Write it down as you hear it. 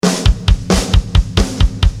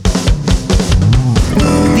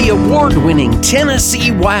award-winning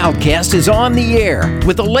Tennessee Wildcast is on the air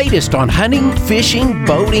with the latest on hunting, fishing,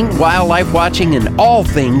 boating, wildlife watching, and all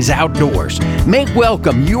things outdoors. Make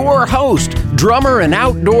welcome your host, drummer and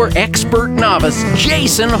outdoor expert novice,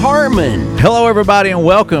 Jason Harmon. Hello, everybody, and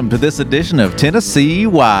welcome to this edition of Tennessee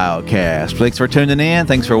Wildcast. Thanks for tuning in.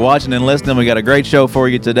 Thanks for watching and listening. We got a great show for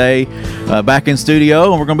you today. Back in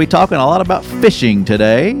studio, and we're going to be talking a lot about fishing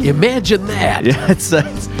today. Imagine that. Yeah,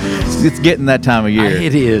 it's getting that time of year.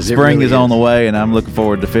 It is. Spring really is on the way, and I'm looking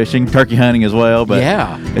forward to fishing, turkey hunting as well. But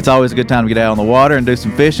yeah, it's always a good time to get out on the water and do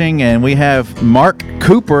some fishing. And we have Mark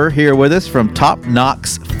Cooper here with us from Top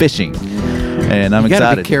Knox Fishing. And I'm excited. You got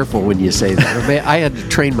to be excited. careful when you say that. I had to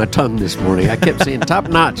train my tongue this morning. I kept saying top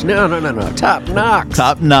notch. No. Top Knox.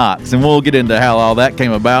 Top Knox. And we'll get into how all that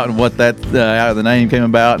came about and what that, how the name came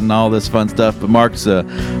about and all this fun stuff. But Mark's a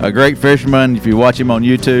great fisherman. If you watch him on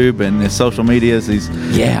YouTube and his social medias, he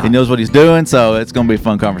knows what he's doing. So it's going to be a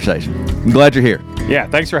fun conversation. I'm glad you're here. Yeah,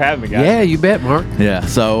 thanks for having me, guys. Yeah, you bet, Mark. Yeah,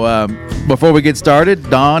 so before we get started,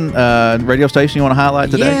 Don, radio station you want to highlight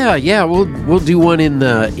today? Yeah, we'll do one in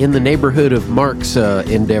the neighborhood of Mark's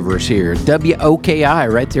endeavors here.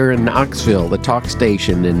 WOKI right there in Knoxville, the talk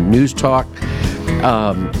station and news talk.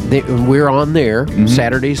 We're on there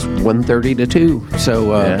Saturdays 1:30 to 2.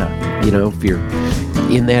 So if you're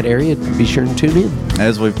in that area, be sure and tune in.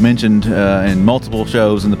 As we've mentioned in multiple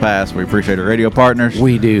shows in the past, we appreciate our radio partners.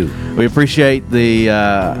 We do. We appreciate the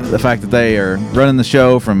fact that they are running the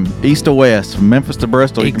show from east to west, from Memphis to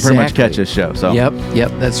Bristol. You can pretty much catch this show. So Yep,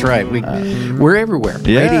 that's right. We're everywhere.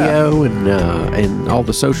 Yeah. Radio and all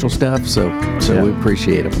the social stuff. So we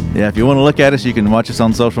appreciate them. Yeah, if you want to look at us, you can watch us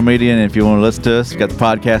on social media, and if you want to listen to us, we've got the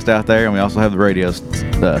podcast out there, and we also have the radio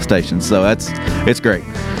station. So it's great.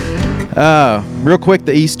 Real quick,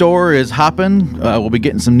 the e-store is hopping. We'll be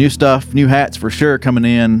getting some new stuff, new hats for sure coming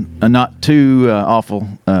in. Not too awful,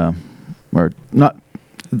 or not.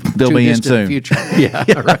 They'll too be in soon. Future. Yeah,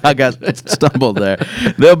 right. I got stumbled there.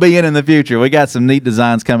 They'll be in the future. We got some neat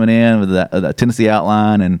designs coming in with the Tennessee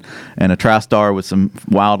outline and a TriStar with some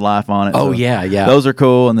wildlife on it. Oh, so yeah. Those are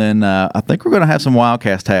cool. And then I think we're going to have some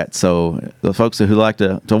Wildcast hats. So the folks who like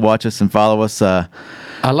to watch us and follow us.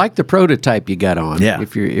 I like the prototype you got on. Yeah.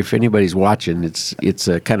 If anybody's watching, it's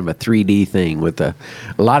a kind of a 3D thing with a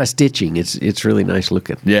lot of stitching. It's really nice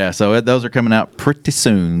looking. Yeah. So those are coming out pretty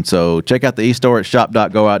soon. So check out the e-store at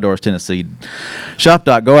shop.gooutdoorstennessee,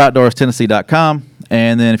 shop.gooutdoorstennessee.com.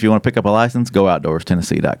 And then if you want to pick up a license,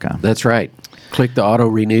 gooutdoorstennessee.com. That's right. Click the auto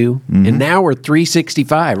renew. And now we're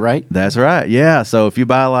 365, right? That's right. Yeah. So if you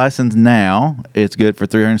buy a license now, it's good for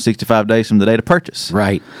 365 days from the date of purchase.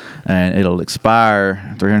 Right. And it'll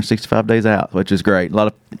expire 365 days out, which is great. A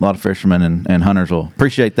lot of fishermen and hunters will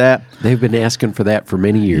appreciate that. They've been asking for that for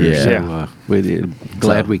many years. Yeah. So we're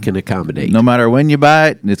glad we can accommodate. No matter when you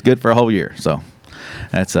buy it, it's good for a whole year. So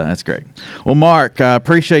that's great. Well, Mark, I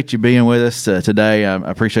appreciate you being with us today. I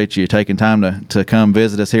appreciate you taking time to come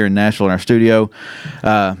visit us here in Nashville in our studio.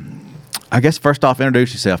 I guess first off,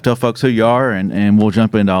 introduce yourself. Tell folks who you are, and we'll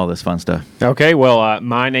jump into all this fun stuff. Okay, well,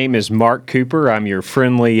 my name is Mark Cooper. I'm your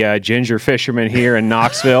friendly ginger fisherman here in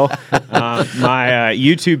Knoxville. My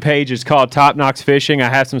YouTube page is called Top Knox Fishing. I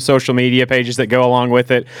have some social media pages that go along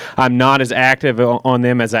with it. I'm not as active on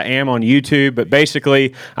them as I am on YouTube, but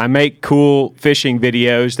basically I make cool fishing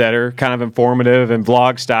videos that are kind of informative and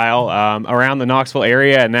vlog style around the Knoxville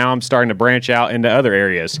area, and now I'm starting to branch out into other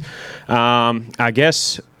areas. I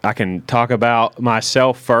guess I can talk about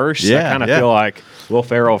myself first. Yeah, I kind of feel like Will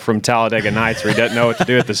Ferrell from Talladega Nights, where he doesn't know what to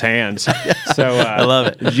do with his hands. So I love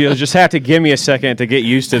it. You'll just have to give me a second to get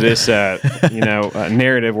used to this,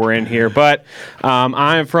 narrative we're in here. But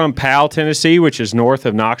I'm from Powell, Tennessee, which is north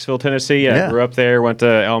of Knoxville, Tennessee. I grew up there, went to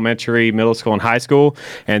elementary, middle school, and high school,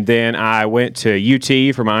 and then I went to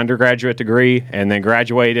UT for my undergraduate degree, and then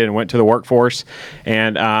graduated and went to the workforce.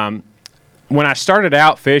 And when I started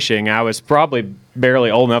out fishing, I was probably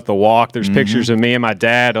barely old enough to walk. There's pictures of me and my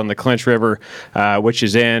dad on the Clinch River, which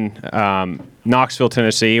is in Knoxville,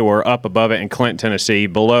 Tennessee, or up above it in Clinton, Tennessee,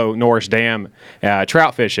 below Norris Dam,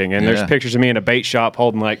 trout fishing. And there's pictures of me in a bait shop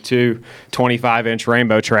holding like two 25-inch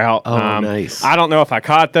rainbow trout. Oh, nice. I don't know if I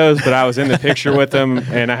caught those, but I was in the picture with them,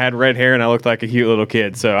 and I had red hair, and I looked like a cute little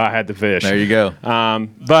kid, so I had to fish. There you go.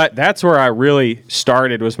 But that's where I really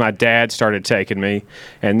started, was my dad started taking me.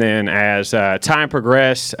 And then as time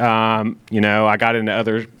progressed, I got into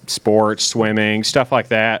other sports, swimming, stuff like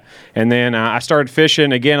that. And then I started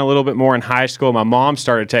fishing again a little bit more in high school. My mom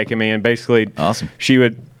started taking me, and basically awesome. She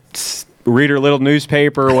would read her little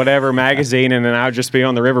newspaper or whatever magazine, and then I would just be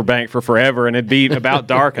on the riverbank for forever, and it'd be about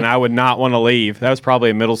dark, and I would not want to leave. That was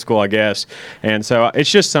probably in middle school, I guess. And so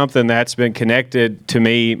it's just something that's been connected to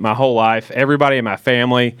me my whole life. Everybody in my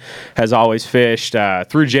family has always fished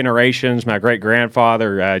through generations. My great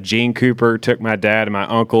grandfather, Gene Cooper, took my dad and my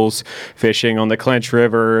uncles fishing on the Clinch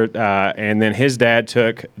River, and then his dad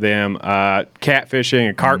took them catfishing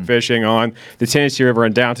and carp fishing on the Tennessee River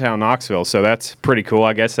in downtown Knoxville. So that's pretty cool.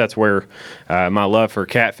 I guess that's where my love for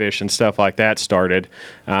catfish and stuff like that started.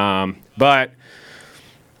 But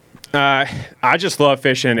I just love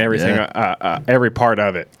fishing everything, every part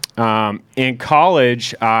of it. In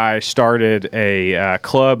college, I started a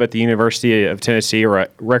club at the University of Tennessee, or a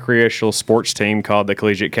recreational sports team called the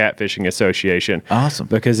Collegiate Catfishing Association. Awesome.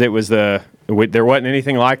 Because it was there wasn't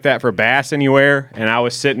anything like that for bass anywhere, and I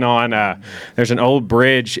was sitting on there's an old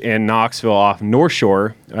bridge in Knoxville off North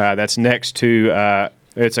Shore that's next to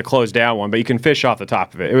it's a closed down one, but you can fish off the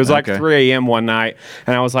top of it. It was like 3 a.m. one night,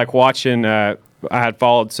 and I was like watching I had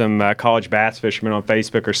followed some college bass fishermen on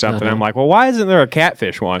Facebook or something. I'm like, well, why isn't there a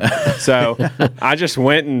catfish one? So I just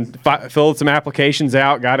went and filled some applications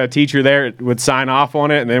out, got a teacher there that would sign off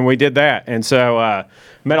on it, and then we did that. And so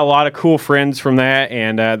met a lot of cool friends from that,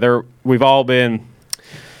 and we've all been,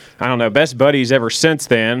 I don't know, best buddies ever since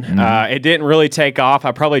then. It didn't really take off.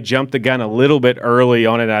 I probably jumped the gun a little bit early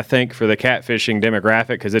on it, I think, for the catfishing demographic,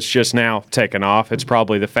 because it's just now taken off. It's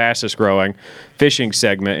probably the fastest growing fishing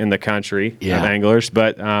segment in the country of anglers.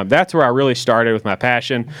 But that's where I really started with my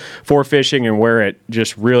passion for fishing and where it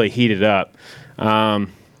just really heated up.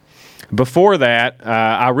 Before that,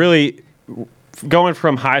 I really... Going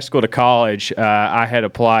from high school to college, I had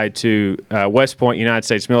applied to West Point United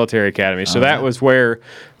States Military Academy. So that was where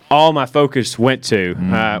all my focus went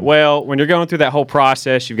to. Well, when you're going through that whole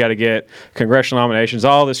process, you've got to get congressional nominations,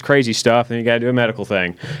 all this crazy stuff, and you got to do a medical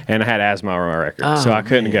thing. And I had asthma on my record, so I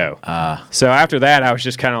couldn't go. So after that, I was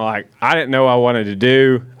just kind of like, I didn't know what I wanted to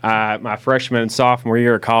do. My freshman and sophomore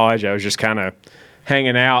year of college, I was just kind of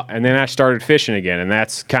hanging out, and then I started fishing again, and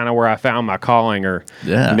that's kind of where I found my calling, or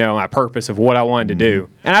my purpose of what I wanted to do.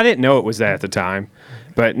 And I didn't know it was that at the time,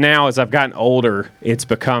 but now as I've gotten older, it's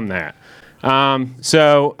become that.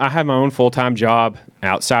 So I have my own full-time job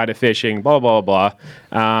outside of fishing, blah, blah, blah.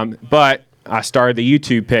 But I started the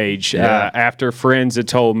YouTube page after friends had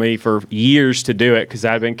told me for years to do it, because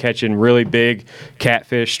I've been catching really big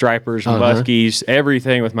catfish, stripers, muskies,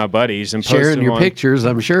 everything with my buddies, and sharing your pictures,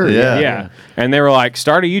 I'm sure. Yeah. And they were like,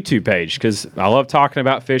 start a YouTube page, because I love talking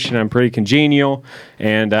about fishing. I'm pretty congenial,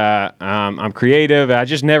 and I'm creative. I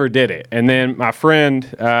just never did it. And then my friend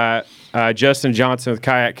Justin Johnson with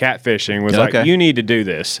Kayak Catfishing was like, you need to do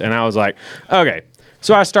this. And I was like, okay.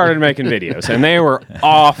 So I started making videos, and they were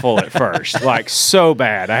awful at first, like so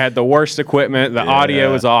bad. I had the worst equipment. The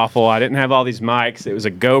audio was awful. I didn't have all these mics. It was a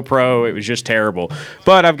GoPro. It was just terrible.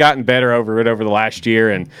 But I've gotten better over the last year,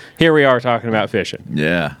 and here we are talking about fishing.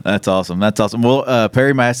 Yeah, that's awesome. That's awesome. Well,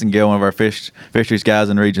 Perry Massengill, one of our fisheries guys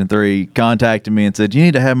in Region 3, contacted me and said, you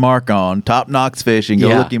need to have Mark on, Top Knox Fishing. Go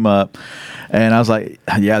look him up. And I was like,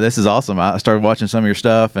 yeah, this is awesome. I started watching some of your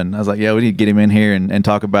stuff, and I was like, yeah, we need to get him in here and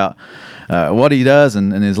talk about what he does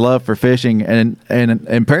and his love for fishing.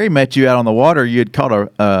 And Perry met you out on the water. You had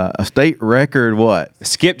caught a state record, what?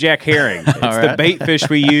 Skipjack herring. It's the bait fish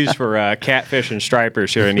we use for catfish and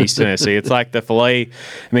stripers here in East Tennessee. It's like the filet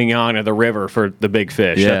mignon of the river for the big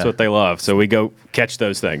fish. Yeah. That's what they love. So we go catch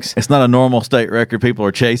those things. It's not a normal state record people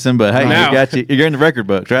are chasing, but hey, you're in the record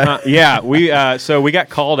books, right? We got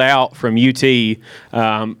called out from UT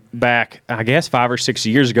back, I guess, 5 or 6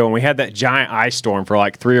 years ago, and we had that giant ice storm for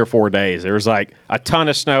like 3 or 4 days. There was like a ton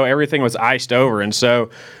of snow. Everything was iced over. And so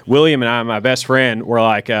William and I, my best friend, were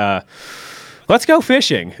like, let's go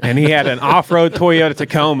fishing. And he had an off-road Toyota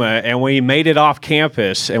Tacoma, and we made it off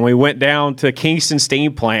campus, and we went down to Kingston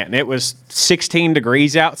Steam Plant, and it was 16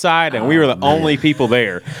 degrees outside, and we were the only people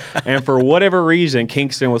there. And for whatever reason,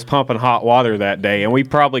 Kingston was pumping hot water that day, and we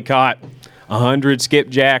probably caught 100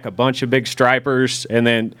 skipjack, a bunch of big stripers, and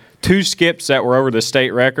then 2 skips that were over the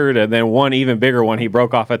state record, and then one even bigger one he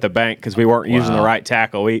broke off at the bank because we weren't using the right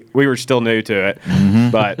tackle. We were still new to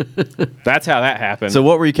it, but that's how that happened. So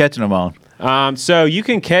what were you catching them on? So you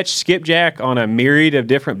can catch skipjack on a myriad of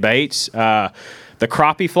different baits. The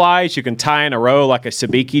crappie flies you can tie in a row like a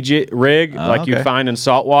sabiki rig, you find in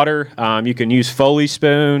saltwater. You can use Foley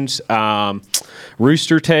spoons,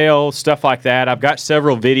 rooster tail, stuff like that. I've got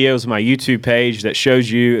several videos on my YouTube page that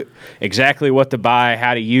shows you exactly what to buy,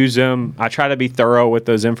 how to use them. I try to be thorough with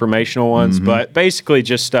those informational ones, but basically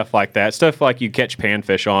just stuff like that, stuff like you catch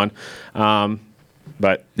panfish on.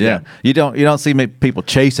 But Yeah. You don't see people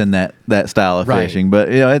chasing that style of Right. fishing, but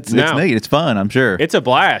it's No. neat. It's fun, I'm sure. it's a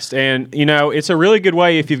blast. And, it's a really good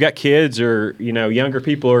way if you've got kids or, younger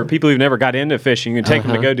people or people who've never got into fishing, you can take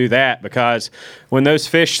them to go do that, because when those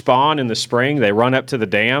fish spawn in the spring, they run up to the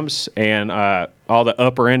dams and all the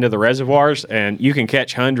upper end of the reservoirs, and you can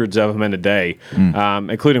catch hundreds of them in a day,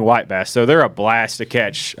 including white bass. So they're a blast to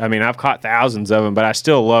catch. I mean, I've caught thousands of them, but I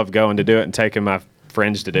still love going to do it and taking my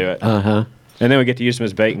friends to do it. And then we get to use them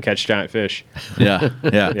as bait and catch giant fish. Yeah.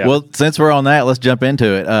 Yeah. Well, since we're on that, let's jump into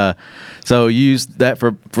it. So you use that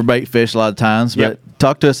for bait fish a lot of times, but Yep.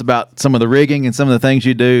 talk to us about some of the rigging and some of the things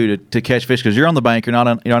you do to catch fish, because you're on the bank, you're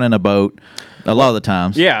not in a boat a lot of the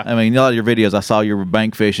times. Yeah. I mean, a lot of your videos, I saw you were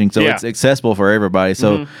bank fishing, so Yeah. it's accessible for everybody.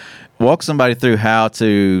 So walk somebody through how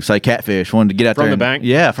to, say, catfish, wanted to get out From there. the bank?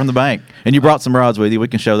 Yeah, from the bank. And you brought some rods with you. We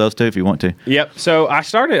can show those too if you want to. Yep. So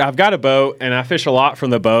I've got a boat and I fish a lot from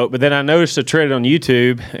the boat, but then I noticed a trend on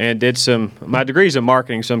YouTube and did my degree's in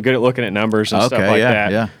marketing, so I'm good at looking at numbers and stuff Okay, like yeah,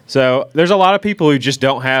 that. yeah. So there's a lot of people who just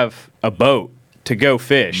don't have a boat to go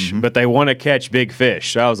fish, but they want to catch big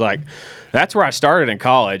fish. So I was like, that's where I started in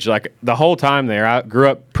college. Like the whole time there, I grew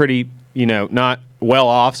up pretty, not well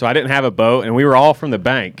off, so I didn't have a boat, and we were all from the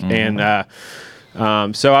bank. And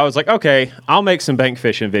so I was like, okay, I'll make some bank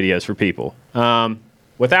fishing videos for people.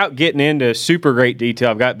 Without getting into super great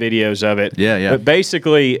detail, I've got videos of it. Yeah. But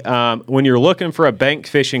basically, when you're looking for a bank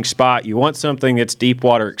fishing spot, you want something that's deep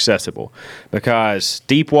water accessible, because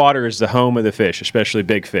deep water is the home of the fish, especially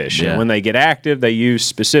big fish. Yeah. And when they get active, they use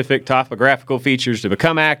specific topographical features to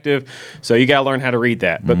become active. So you got to learn how to read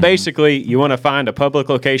that. But basically, you want to find a public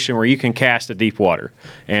location where you can cast a deep water.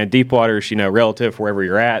 And deep water is, relative wherever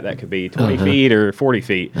you're at. That could be 20 feet or 40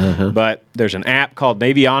 feet. But there's an app called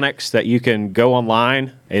Navionics that you can go online.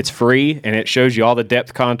 It's free, and it shows you all the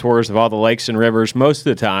depth contours of all the lakes and rivers most of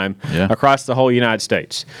the time across the whole United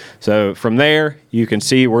States. So from there, you can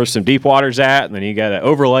see where some deep water's at, and then you got to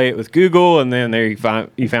overlay it with Google, and then there you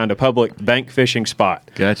found a public bank fishing spot.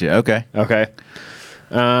 Gotcha. Okay. Okay.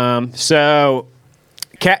 So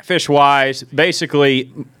catfish-wise,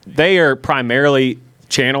 basically, they are primarily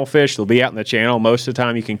channel fish. They'll be out in the channel most of the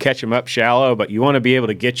time. You can catch them up shallow, but you want to be able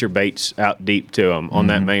to get your baits out deep to them on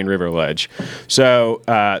that main river ledge. So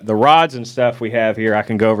the rods and stuff we have here, I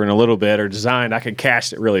can go over in a little bit, are designed, I can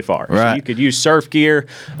cast it really far. Right. So you could use surf gear.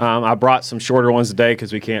 I brought some shorter ones today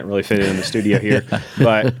because we can't really fit it in the studio here.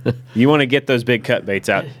 But you want to get those big cut baits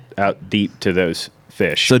out deep to those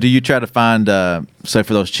fish. So do you try to find, say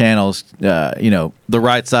for those channels, the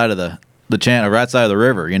right side of the channel, right side of the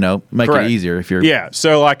river, make Correct. it easier if you're. Yeah,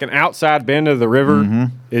 so like an outside bend of the river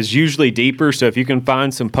is usually deeper. So if you can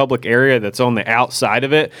find some public area that's on the outside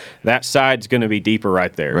of it, that side's going to be deeper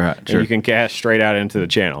right there. Right, and sure. you can cast straight out into the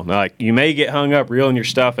channel. Now, like you may get hung up reeling your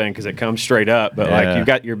stuff in because it comes straight up, but like you've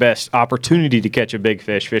got your best opportunity to catch a big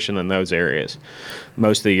fish fishing in those areas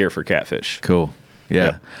most of the year for catfish. Cool. Yeah.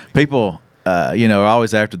 Yeah. People, are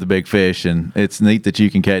always after the big fish, and it's neat that you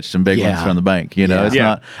can catch some big ones Yeah. from the bank. It's Yeah.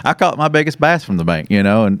 not. I caught my biggest bass from the bank.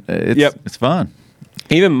 And it's fun.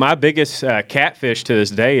 Even my biggest catfish to this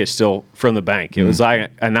day is still from the bank. It was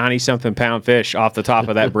like a 90-something pound fish off the top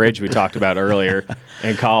of that bridge we talked about earlier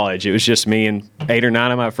in college. It was just me and 8 or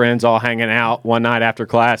 9 of my friends all hanging out one night after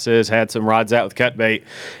classes, had some rods out with cut bait,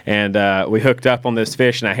 and we hooked up on this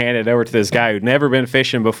fish, and I handed it over to this guy who'd never been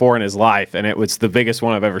fishing before in his life, and it was the biggest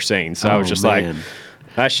one I've ever seen. So I was just like,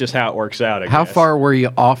 that's just how it works out, I How guess. far were you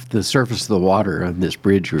off the surface of the water on this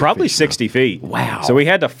bridge? you were Probably fishing on? 60 feet. Wow. So we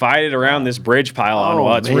had to fight it around this bridge pylon Oh,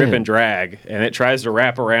 while it's man. rip and drag, and it tries to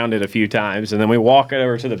wrap around it a few times, and then we walk it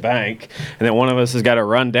over to the bank, and then one of us has got to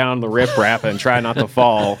run down the rip wrap and try not to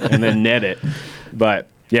fall, and then net it. But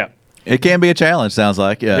yeah. It can be a challenge. Sounds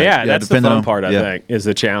like. Yeah, that's the depending fun on- part, I think, is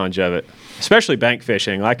the challenge of it. Especially bank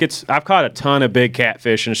fishing. Like I've caught a ton of big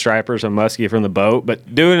catfish and stripers and muskie from the boat,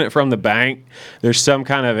 but doing it from the bank, there's some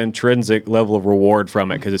kind of intrinsic level of reward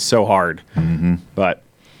from it because it's so hard. But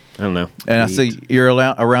I don't know. And I see you're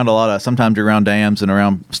around a lot of. Sometimes you're around dams and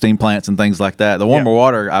around steam plants and things like that. The warmer Yep.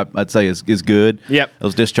 water, I'd say, is good. Yep.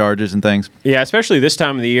 Those discharges and things. Yeah, especially this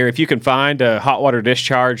time of the year. If you can find a hot water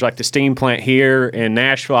discharge like the steam plant here in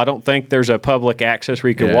Nashville, I don't think there's a public access where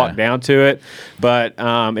you can Yeah. walk down to it. But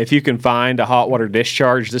if you can find a hot water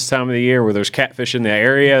discharge this time of the year where there's catfish in the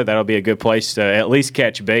area, that'll be a good place to at least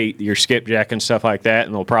catch bait, your skipjack and stuff like that.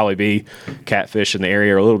 And there'll probably be catfish in the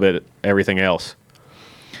area or a little bit of everything else.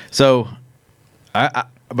 So, I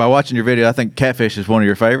by watching your video, I think catfish is one of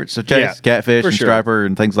your favorites. So, Chase, Yeah, catfish for and sure. striper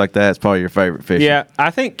and things like that is probably your favorite fish. Yeah, I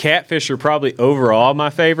think catfish are probably overall my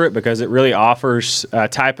favorite because it really offers a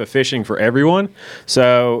type of fishing for everyone.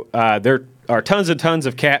 So they're are tons and tons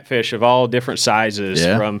of catfish of all different sizes,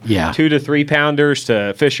 from 2 to 3 pounders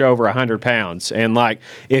to fish over 100 pounds. And like,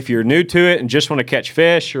 if you're new to it and just want to catch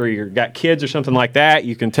fish, or you've got kids or something like that,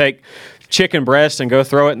 you can take chicken breast and go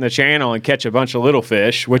throw it in the channel and catch a bunch of little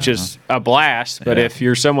fish, which is a blast. But if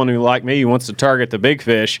you're someone who, like me, who wants to target the big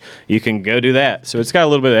fish, you can go do that. So it's got a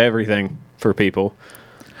little bit of everything for people.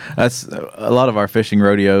 That's a lot of our fishing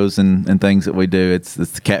rodeos and things that we do. It's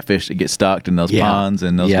the catfish that get stocked in those ponds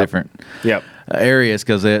and those different areas,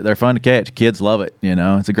 because they're fun to catch. Kids love it.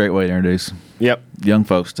 It's a great way to introduce young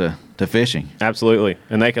folks to fishing. Absolutely.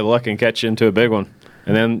 And they could look and catch into a big one.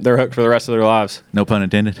 And then they're hooked for the rest of their lives. No pun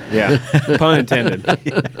intended. Yeah, pun intended.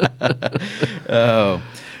 Oh,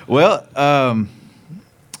 well,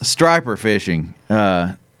 striper fishing.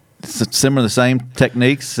 Some of the same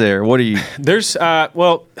techniques there. What do you? There's a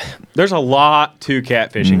lot to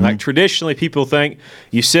catfishing. Like, traditionally, people think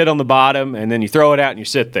you sit on the bottom and then you throw it out and you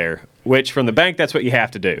sit there. Which, from the bank, that's what you have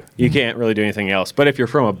to do. You can't really do anything else. But if you're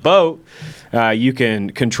from a boat, you can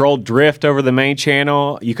control drift over the main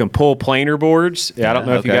channel. You can pull planer boards. I don't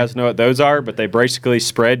know if you guys know what those are, but they basically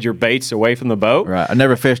spread your baits away from the boat. Right. I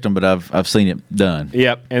never fished them, but I've seen it done.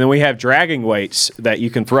 Yep. And then we have dragging weights that you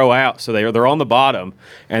can throw out. So they're on the bottom,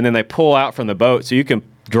 and then they pull out from the boat. So you can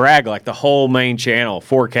drag like the whole main channel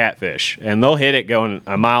for catfish, and they'll hit it going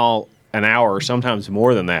a mile an hour, or sometimes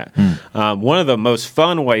more than that. One of the most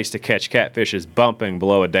fun ways to catch catfish is bumping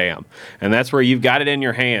below a dam, and that's where you've got it in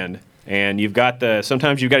your hand, and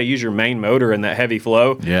sometimes you've got to use your main motor in that heavy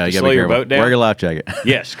flow to slow your boat down. Wear your life jacket.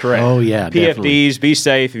 Yes, correct. Oh yeah, PFDs, definitely. be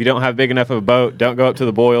safe. If you don't have big enough of a boat, don't go up to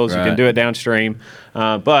the boils. You can do it downstream,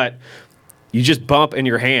 but you just bump in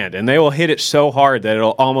your hand, and they will hit it so hard that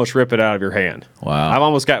it'll almost rip it out of your hand. Wow. I've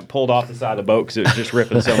almost got pulled off the side of the boat because it was just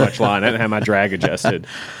ripping so much line. I didn't have my drag adjusted.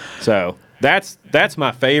 So that's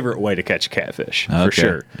my favorite way to catch catfish, for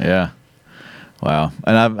sure. Yeah. Wow.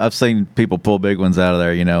 And I've seen people pull big ones out of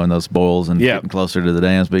there, in those boils and getting closer to the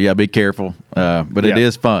dams. But yeah, be careful. But it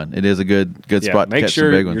is fun. It is a good spot to catch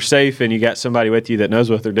some big ones. Make sure you're safe and you got somebody with you that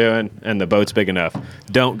knows what they're doing and the boat's big enough.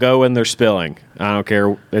 Don't go when they're spilling. I don't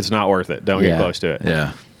care. It's not worth it. Don't get close to it.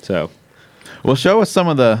 Yeah. So. Well, show us some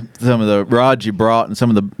of the rods you brought and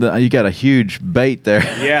some of the you got a huge bait there.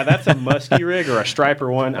 Yeah, that's a musky rig or a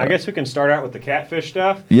striper one. I guess we can start out with the catfish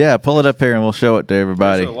stuff. Yeah, pull it up here and we'll show it to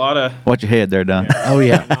everybody. There's a lot of watch your head there, Don. Oh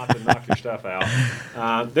yeah. Not to knock your stuff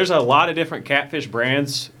out. There's a lot of different catfish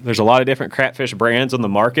brands. There's a lot of different catfish brands on the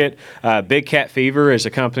market. Big Cat Fever is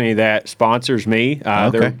a company that sponsors me.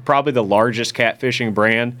 They're probably the largest catfishing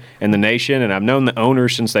brand in the nation, and I've known the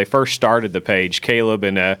owners since they first started the page, Caleb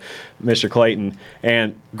and Mr. Clayton.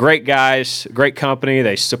 And great guys, great company.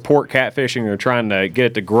 They support catfishing. They're trying to get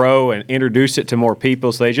it to grow and introduce it to more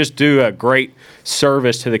people. So they just do a great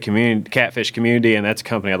service to the community, catfish community, and that's a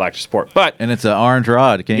company I'd like to support. And it's an orange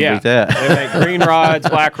rod. Can't beat that. They make green rods,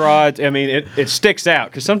 black rods. I mean, it sticks out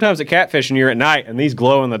because sometimes at catfishing you're at night and these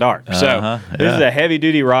glow in the dark. So this is a heavy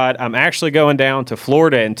duty rod. I'm actually going down to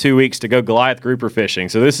Florida in 2 weeks to go Goliath grouper fishing.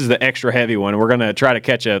 So this is the extra heavy one. We're going to try to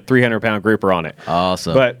catch a 300-pound grouper on it.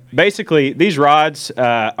 Awesome. But basically, these rods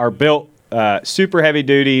are built super heavy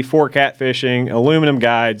duty for catfishing, aluminum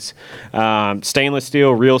guides, stainless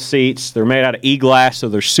steel reel seats. They're made out of e-glass, so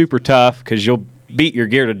they're super tough because you'll beat your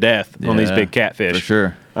gear to death on these big catfish. For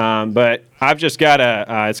sure. But I've just got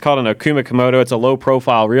it's called an Okuma Komodo. It's a low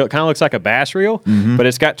profile reel. It kind of looks like a bass reel, but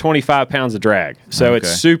it's got 25 pounds of drag. So it's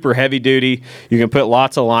super heavy duty. You can put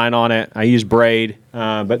lots of line on it. I use braid,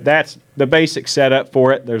 but that's the basic setup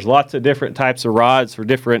for it. There's lots of different types of rods for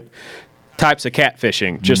different types of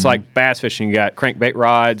catfishing. Just like bass fishing, you got crankbait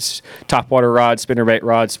rods, topwater rods, spinnerbait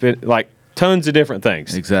rods, like tons of different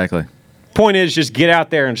things. Exactly. Point is, just get out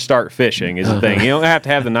there and start fishing is the thing. You don't have to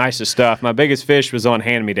have the nicest stuff. My biggest fish was on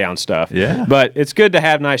hand-me-down stuff. Yeah. But it's good to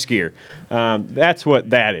have nice gear. That's what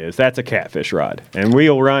that is. That's a catfish rod. And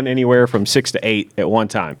we'll run anywhere from 6 to 8 at one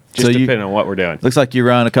time, just depending on what we're doing. Looks like you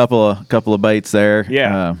run a couple of baits there.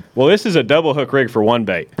 Yeah. Well, this is a double hook rig for one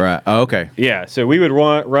bait. Right. Oh, okay. Yeah. So we would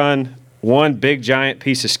run one big giant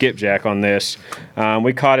piece of skipjack on this.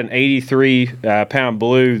 We caught an 83-pound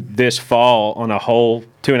blue this fall on a whole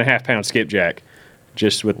 2.5-pound skipjack,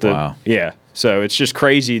 just with the So it's just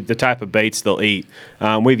crazy the type of baits they'll eat.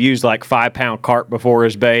 We've used like 5-pound carp before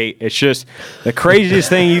as bait. It's just the craziest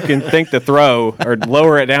thing you can think to throw or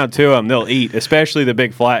lower it down to them. They'll eat, especially the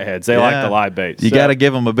big flatheads. They like the live baits. You got to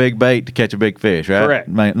give them a big bait to catch a big fish, right? Correct.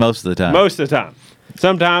 Most of the time. Most of the time.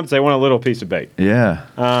 Sometimes they want a little piece of bait.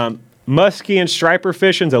 Yeah. Muskie and striper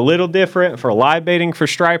fishing's a little different. For live baiting for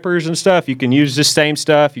stripers and stuff, you can use the same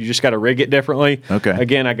stuff. You just got to rig it differently. Okay.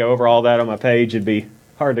 Again, I go over all that on my page. It'd be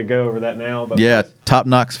hard to go over that now. But Yeah, Top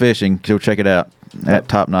Knox Fishing. Go check it out at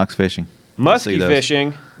Top Knox Fishing. Muskie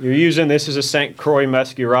fishing, you're using, this is a St. Croix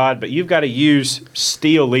muskie rod, but you've got to use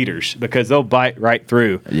steel leaders because they'll bite right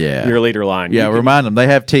through your leader line. Yeah, remind them they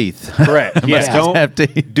have teeth. Correct. Yes, Muskies have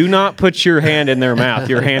teeth. Do not put your hand in their mouth.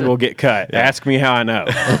 Your hand will get cut. Ask me how I know.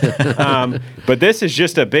 But this is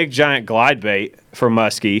just a big giant glide bait for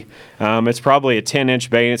muskie. It's probably a 10-inch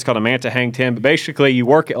bait. It's called a Manta Hang 10. But basically, you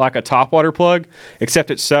work it like a topwater plug, except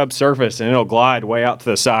it's subsurface, and it'll glide way out to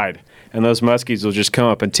the side. And those muskies will just come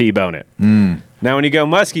up and T-bone it. Now, when you go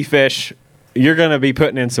muskie fish, you're going to be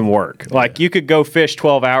putting in some work. Like, you could go fish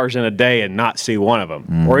 12 hours in a day and not see one of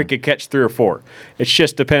them, or you could catch 3 or 4. It's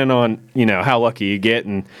just depending on, how lucky you get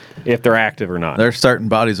and if they're active or not. There's certain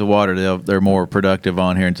bodies of water they're more productive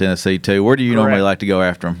on here in Tennessee, too. Where do you normally like to go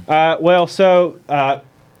after them?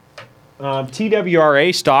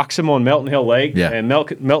 TWRA stocks them on Melton Hill Lake, and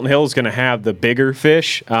Melton Hill is going to have the bigger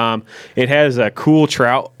fish. It has a cool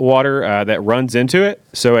trout water that runs into it,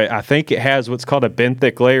 so I think it has what's called a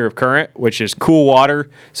benthic layer of current, which is cool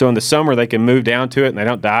water, so in the summer they can move down to it and they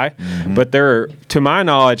don't die. But they're, to my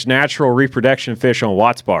knowledge, natural reproduction fish on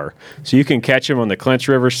Watts Bar, so you can catch them on the Clinch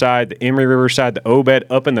River side, the Emory River side, the Obed,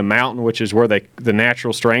 up in the mountain, which is where the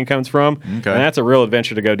natural strain comes from, and that's a real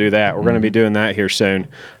adventure to go do that. We're going to be doing that here soon,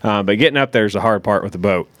 but getting up there is the hard part with the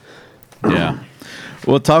boat. Yeah.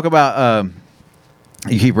 We'll talk about,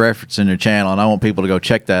 you keep referencing your channel, and I want people to go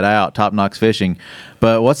check that out, Top Knox Fishing.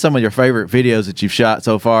 But what's some of your favorite videos that you've shot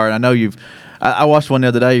so far? And I know I watched one the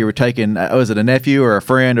other day. You were taking, was it a nephew or a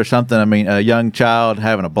friend or something? I mean, a young child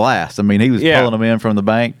having a blast. I mean, he was pulling them in from the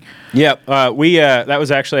bank. Yep. That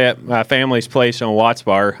was actually at my family's place on Watts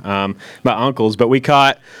Bar, my uncle's. But we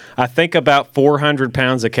caught, I think, about 400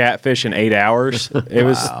 pounds of catfish in 8 hours. It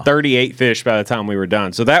was 38 fish by the time we were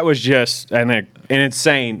done. So that was just an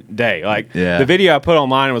insane day. Like, the video I put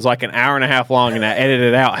online was like an hour and a half long, and I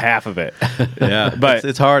edited out half of it. But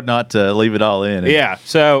it's hard not to leave it all in. Yeah.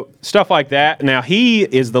 So stuff like that. Now, he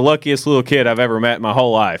is the luckiest little kid I've ever met in my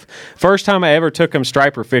whole life. First time I ever took him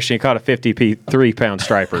striper fishing, he caught a 53-pound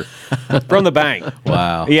striper. From the bank.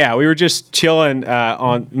 Wow. Yeah, we were just chilling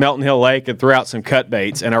on Melton Hill Lake and threw out some cut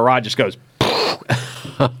baits, and our rod just goes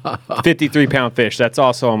 53-pound fish. That's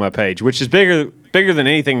also on my page, which is bigger than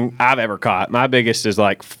anything I've ever caught. My biggest is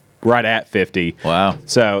like right at 50. Wow.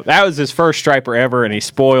 So that was his first striper ever, and he's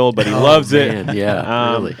spoiled, but he loves it.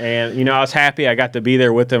 Yeah, really. And, I was happy I got to be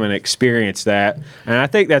there with him and experience that. And I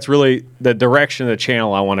think that's really the direction of the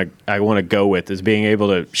channel I want to go with, is being able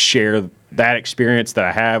to share that experience that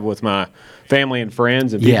I have with my family and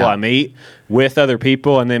friends and people I meet with other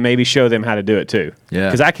people, and then maybe show them how to do it too. Yeah.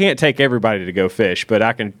 Because I can't take everybody to go fish, but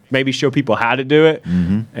I can maybe show people how to do it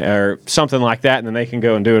or something like that, and then they can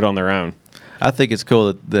go and do it on their own. I think it's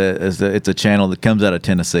cool that it's a channel that comes out of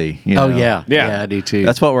Tennessee. You know? Yeah, I do too.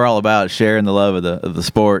 That's what we're all about: sharing the love of the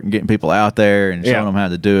sport and getting people out there and showing them how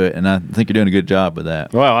to do it. And I think you're doing a good job with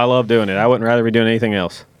that. Well, I love doing it. I wouldn't rather be doing anything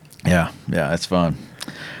else. Yeah, it's fun.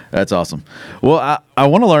 That's awesome. Well, I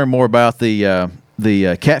want to learn more about the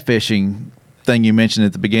catfishing thing you mentioned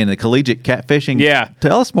at the beginning, the collegiate catfishing. Yeah.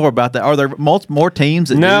 Tell us more about that. Are there more teams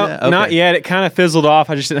that do that? No, not yet. It kind of fizzled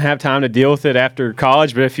off. I just didn't have time to deal with it after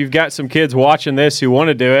college. But if you've got some kids watching this who want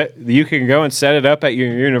to do it, you can go and set it up at your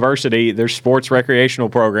university. There's sports recreational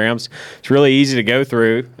programs. It's really easy to go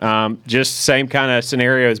through. Just same kind of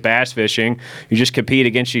scenario as bass fishing. You just compete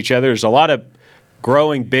against each other. There's a lot of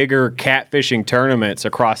growing bigger catfishing tournaments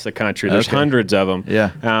across the country. There's hundreds of them.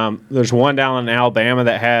 Yeah. There's one down in Alabama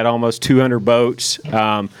that had almost 200 boats.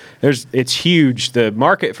 It's huge. The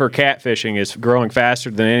market for catfishing is growing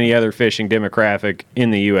faster than any other fishing demographic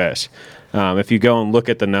in the U.S. If you go and look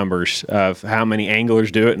at the numbers of how many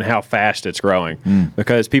anglers do it and how fast it's growing,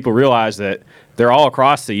 because people realize that they're all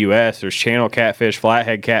across the U.S. There's channel catfish,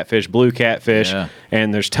 flathead catfish, blue catfish,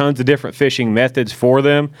 and there's tons of different fishing methods for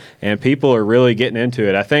them, and people are really getting into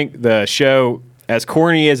it. I think the show, as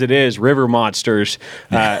corny as it is, River Monsters,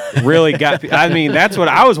 really got. I mean, that's what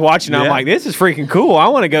I was watching. I'm like, this is freaking cool. I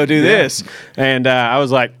want to go do this, and I was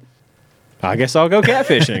like, I guess I'll go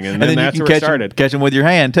catfishing, and then that's where it started. Catch them with your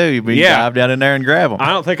hand too. You dive down in there and grab them. I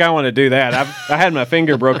don't think I want to do that. I had my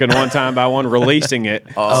finger broken one time by one releasing it.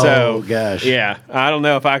 Oh gosh. Yeah, I don't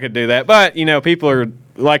know if I could do that, but people are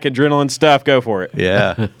like adrenaline stuff. Go for it.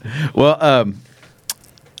 Yeah. Well,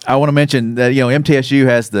 I want to mention that, MTSU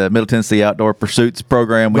has the Middle Tennessee Outdoor Pursuits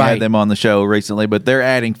program. We Right. had them on the show recently, but they're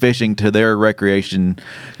adding fishing to their recreational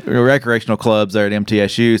clubs there at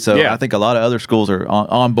MTSU. So Yeah. I think a lot of other schools are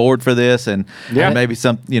on board for this, and maybe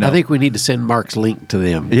some, I think we need to send Mark's link to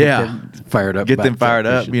them. Yeah. Get them fired up. get about them fired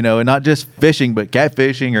up, catfishing. and not just fishing, but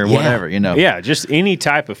catfishing or whatever, Yeah, just any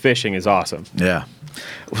type of fishing is awesome. Yeah.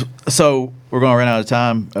 So we're going to run out of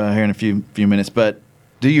time here in a few minutes, but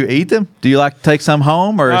do you eat them? Do you like to take some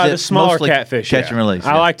home, or is The it smaller mostly catfish? catch and release?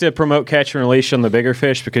 I like to promote catch and release on the bigger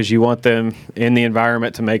fish because you want them in the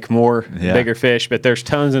environment to make more bigger fish. But there's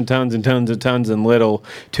tons and tons and tons and tons and little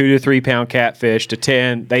 2 to 3 pound catfish to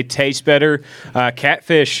 10. They taste better.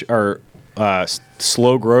 Catfish are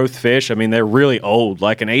slow growth fish. I mean, they're really old.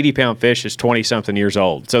 Like an 80-pound fish is 20-something years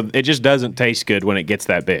old. So it just doesn't taste good when it gets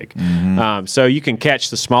that big. So you can catch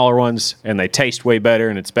the smaller ones, and they taste way better,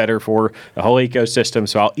 and it's better for the whole ecosystem.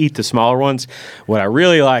 So I'll eat the smaller ones. What I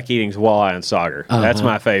really like eating is walleye and sauger. That's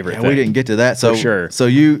my favorite And thing. we didn't get to that. So For sure. So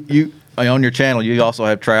you on your channel, you also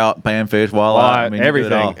have trout, panfish, walleye. You do it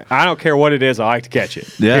Everything. all. I don't care what it is. I like to catch it.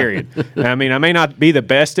 Yeah. Period. I mean, I may not be the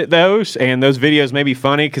best at those, and those videos may be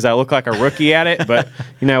funny because I look like a rookie at it. But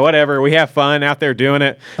whatever. We have fun out there doing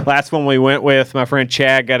it. Last one we went with, my friend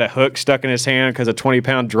Chad got a hook stuck in his hand because a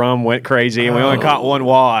 20-pound drum went crazy, and we only caught one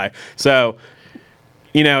walleye. So.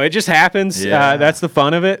 It just happens. Yeah. That's the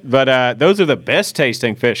fun of it. But those are the best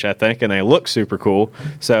tasting fish, I think, and they look super cool.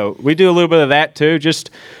 So we do a little bit of that too. Just,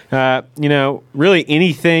 really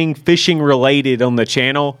anything fishing related on the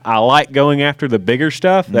channel. I like going after the bigger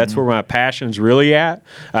stuff. That's where my passion's really at,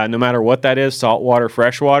 no matter what that is, saltwater,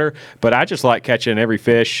 freshwater. But I just like catching every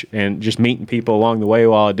fish and just meeting people along the way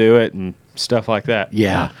while I do it and stuff like that.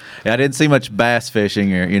 Yeah. I didn't see much bass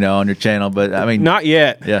fishing or on your channel, but I mean, Not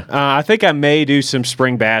yet. Yeah. I think I may do some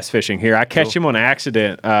spring bass fishing here. I catch them on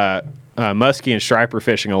accident, muskie and striper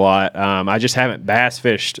fishing a lot. I just haven't bass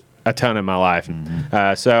fished a ton in my life.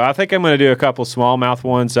 So I think I'm going to do a couple smallmouth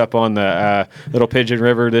ones up on the Little Pigeon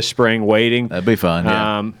River this spring wading. that'd be fun.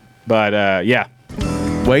 Yeah. But yeah,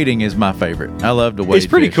 Wading is my favorite. I love to wade. it's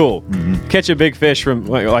pretty fish. cool. Catch a big fish from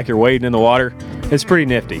like you're wading in the water. It's pretty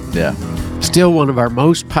nifty. Yeah. Still one of our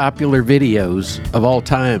most popular videos of all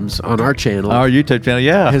times on our channel Our YouTube channel,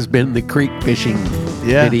 yeah. has been the creek fishing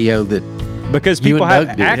Yeah. video that Because You people and have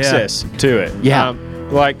Doug did. access to it. Yeah.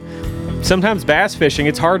 Like sometimes bass fishing,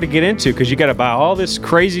 it's hard to get into because you got to buy all this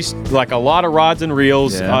crazy, like a lot of rods and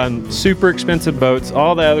reels Yeah. on super expensive boats,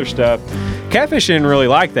 all the other stuff. Catfish didn't really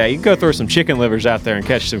like that. You can go throw some chicken livers out there and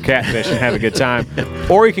catch some catfish and have a good time.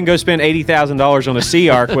 Or you can go spend $80,000 on a Sea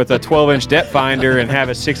Arc with a 12-inch depth finder and have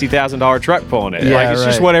a $60,000 truck pulling it. Yeah, It's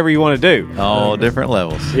just right. whatever you want to do. All different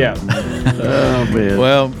levels. Yeah. oh man.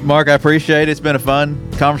 Well, Mark, I appreciate it. It's been a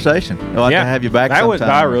fun conversation. I'd like Yeah. to have you back That sometime. went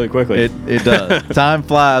by really quickly. It does. Time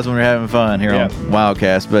flies when we're having fun here Yeah. on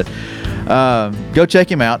Wildcast. But go check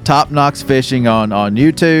him out. Top Knox Fishing on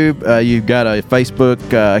YouTube. You've got a Facebook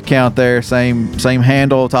account there. Same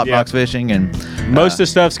handle, Top Yeah. Knox Fishing. And Most of the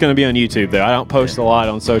stuff's going to be on YouTube, though. I don't post a lot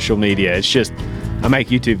on social media. It's just I make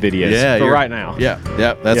YouTube videos for you're- right now. Yeah,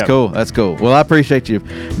 that's Yeah. cool. That's cool. Well, I appreciate you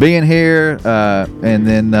being here, and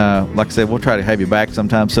then, like I said, we'll try to have you back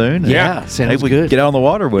sometime soon. Yeah, sounds Maybe we good. can get on the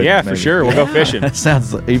water with you. Yeah, for maybe. sure. We'll go fishing. That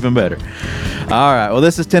sounds even better. All right. Well,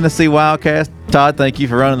 this is Tennessee Wildcast. Todd, thank you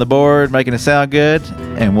for running the board, making it sound good,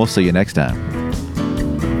 and we'll see you next time.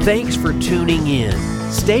 Thanks for tuning in.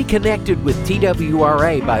 Stay connected with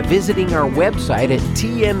TWRA by visiting our website at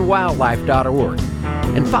tnwildlife.org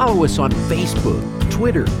and follow us on Facebook,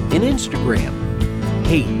 Twitter, and Instagram.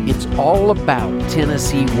 Hey, it's all about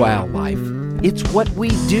Tennessee wildlife. It's what we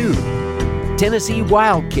do. Tennessee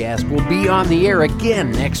Wildcast will be on the air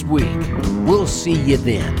again next week. We'll see you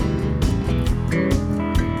then.